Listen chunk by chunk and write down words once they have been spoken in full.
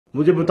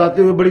मुझे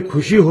बताते हुए बड़ी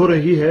खुशी हो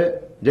रही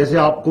है, जैसे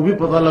आपको भी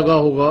पता लगा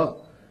होगा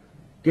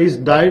कि इस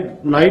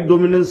नाइट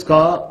डोमिनेंस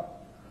का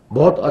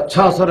बहुत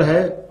अच्छा असर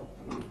है।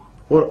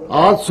 और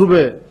आज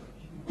सुबह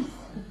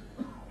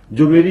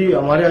जो मेरी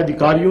हमारे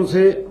अधिकारियों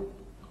से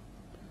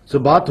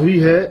बात हुई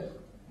है,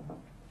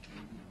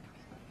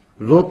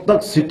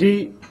 Rohtak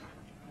city,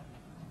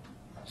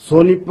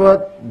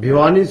 Sonipat,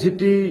 Bhiwani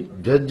city,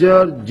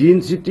 Jhajjar,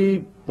 Jind city,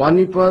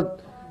 Panipat,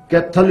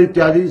 Kaithal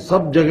इत्यादि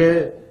सब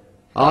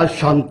जगह आज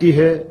शांति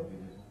है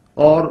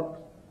और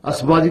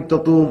असामाजिक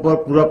तत्वों पर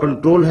पूरा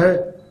कंट्रोल है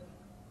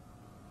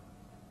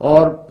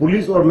और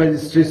पुलिस और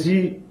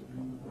मजिस्ट्रेसी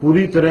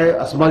पूरी तरह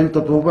असामाजिक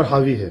तत्वों पर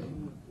हावी है।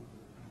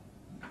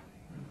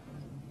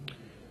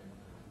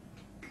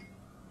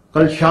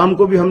 कल शाम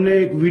को भी हमने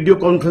एक वीडियो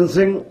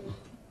कॉन्फ्रेंसिंग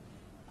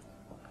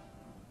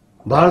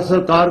भारत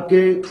सरकार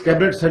के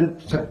cabinet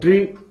secretary,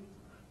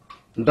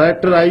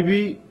 director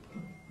IB,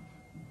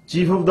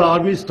 chief of the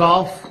army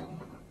staff,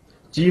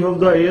 chief of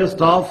the air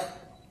staff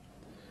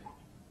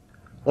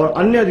और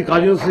अन्य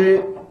अधिकारियों से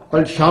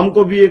कल शाम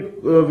को भी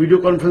एक वीडियो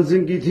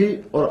कॉन्फ्रेंसिंग की थी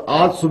और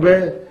आज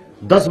सुबह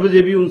 10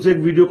 बजे भी उनसे एक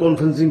वीडियो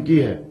कॉन्फ्रेंसिंग की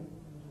है।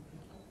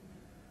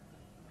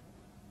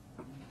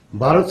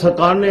 भारत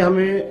सरकार ने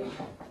हमें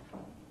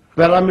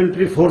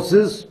पैरामिलिट्री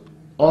फोर्सेस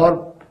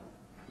और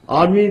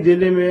आर्मी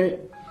देने में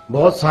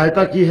बहुत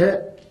सहायता की है।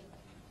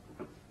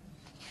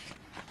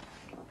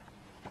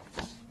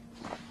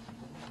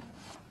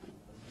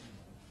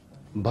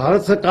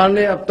 भारत सरकार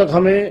ने अब तक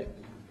हमें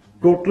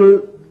टोटल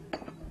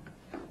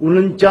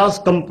 49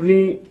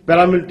 कंपनी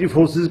पैरामिलिट्री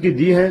फोर्सेस की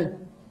दी हैं,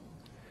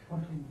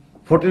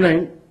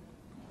 49,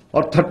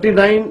 और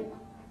 39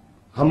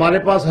 हमारे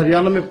पास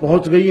हरियाणा में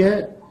पहुंच गई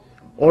हैं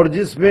और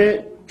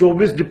जिसमें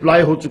 24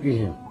 डिप्लॉय हो चुकी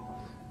हैं।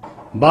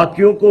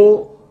 बाकियों को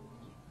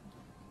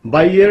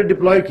बाई एयर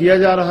डिप्लॉय किया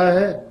जा रहा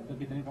है। तो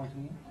कितनी पहुंच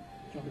गई हैं?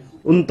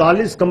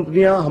 39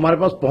 कंपनियां हमारे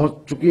पास पहुंच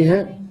चुकी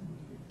हैं,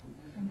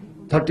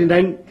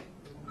 39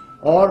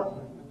 और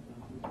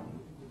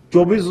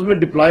 24 उसमें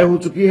डिप्लॉय हो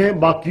चुकी हैं।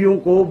 बाकियों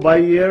को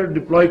बाई एयर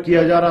डिप्लॉय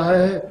किया जा रहा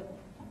है।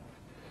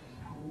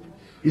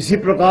 इसी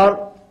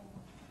प्रकार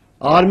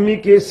आर्मी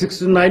के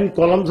 69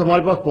 कॉलम्स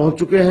हमारे पास पहुंच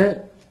चुके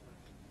हैं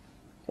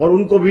और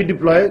उनको भी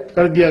डिप्लॉय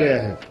कर दिया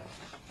गया है।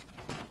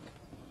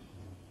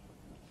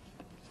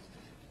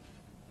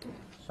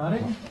 सारे?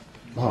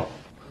 हाँ,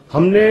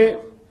 हमने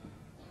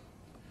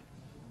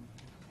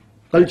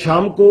कल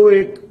शाम को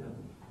एक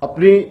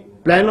अपनी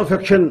प्लान ऑफ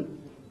एक्शन,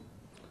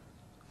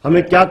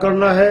 हमें क्या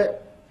करना है,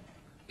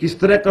 किस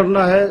तरह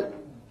करना है,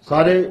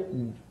 सारे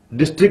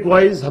डिस्ट्रिक्ट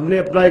वाइज हमने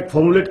अपना एक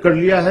फॉर्मुलेट कर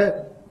लिया है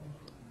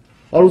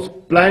और उस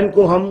प्लान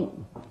को हम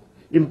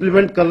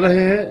इंप्लीमेंट कर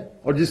रहे हैं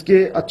और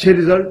जिसके अच्छे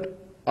रिजल्ट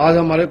आज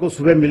हमारे को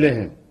सुबह मिले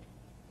हैं।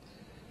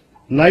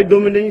 नाइट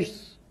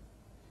डोमिनेंस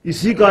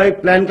इसी का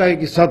एक प्लान का एक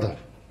हिस्सा था।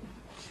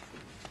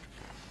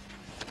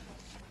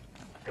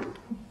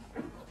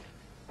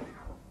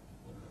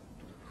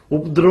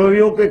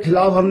 उपद्रवियों के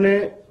खिलाफ हमने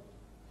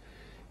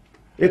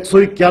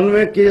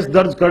 191 केस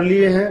दर्ज कर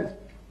लिए हैं।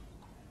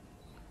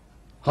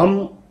 हम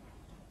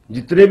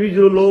जितने भी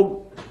जो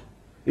लोग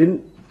इन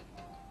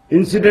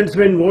इंसिडेंट्स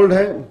में इन्वॉल्व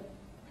हैं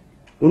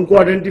उनको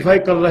आइडेंटिफाई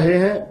कर रहे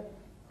हैं।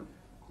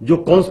 जो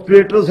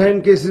कॉन्स्पिरेटर्स हैं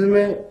इन केसेस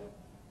में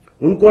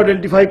उनको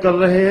आइडेंटिफाई कर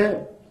रहे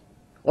हैं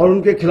और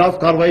उनके खिलाफ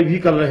कार्रवाई भी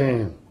कर रहे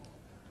हैं।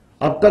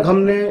 अब तक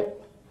हमने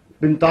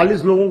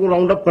 45 लोगों को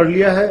राउंड अप कर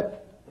लिया है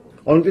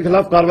और उनके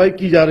खिलाफ कार्रवाई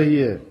की जा रही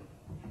है।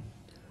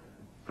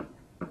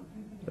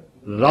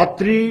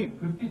 रात्रि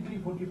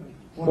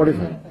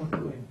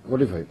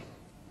 45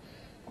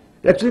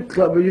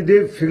 एक्चुअली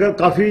ये फिगर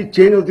काफी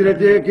चेंज होती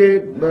रहती है कि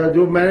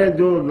जो मैंने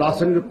जो लास्ट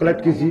टाइम जो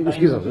कलेक्ट की थी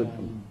उसके हिसाब से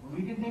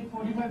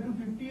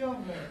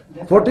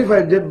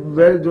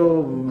 45 जो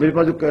मेरे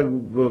पास जो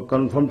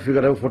कंफर्म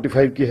फिगर है वो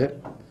 45 की है।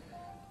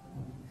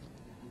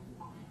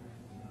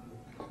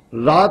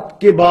 रात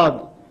के बाद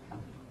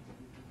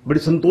बड़ी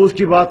संतोष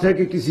की बात है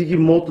कि किसी की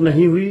मौत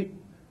नहीं हुई,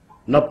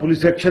 ना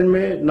पुलिस एक्शन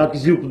में ना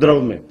किसी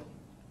उपद्रव में।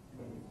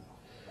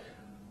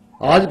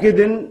 आज के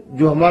दिन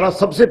जो हमारा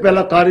सबसे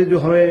पहला कार्य जो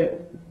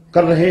हमें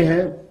कर रहे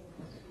हैं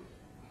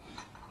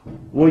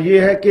वो ये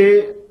है कि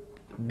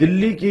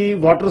दिल्ली की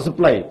वाटर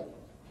सप्लाई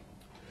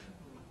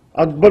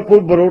अकबरपुर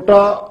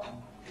बरोटा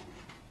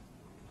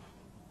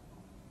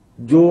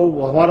जो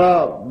हमारा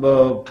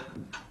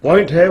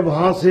पॉइंट है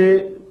वहां से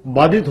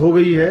बाधित हो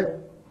गई है।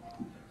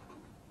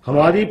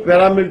 हमारी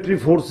पैरामिलिट्री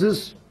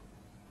फोर्सेस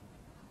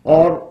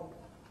और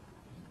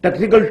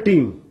टेक्निकल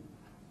टीम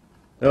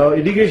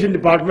इरिगेशन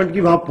डिपार्टमेंट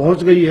की वहां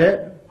पहुंच गई है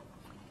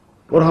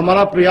और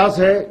हमारा प्रयास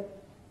है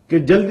कि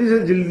जल्दी से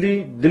जल्दी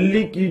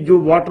दिल्ली की जो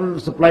वाटर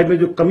सप्लाई में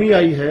जो कमी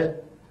आई है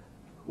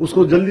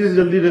उसको जल्दी से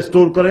जल्दी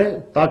रिस्टोर करें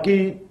ताकि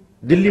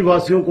दिल्ली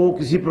वासियों को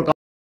किसी प्रकार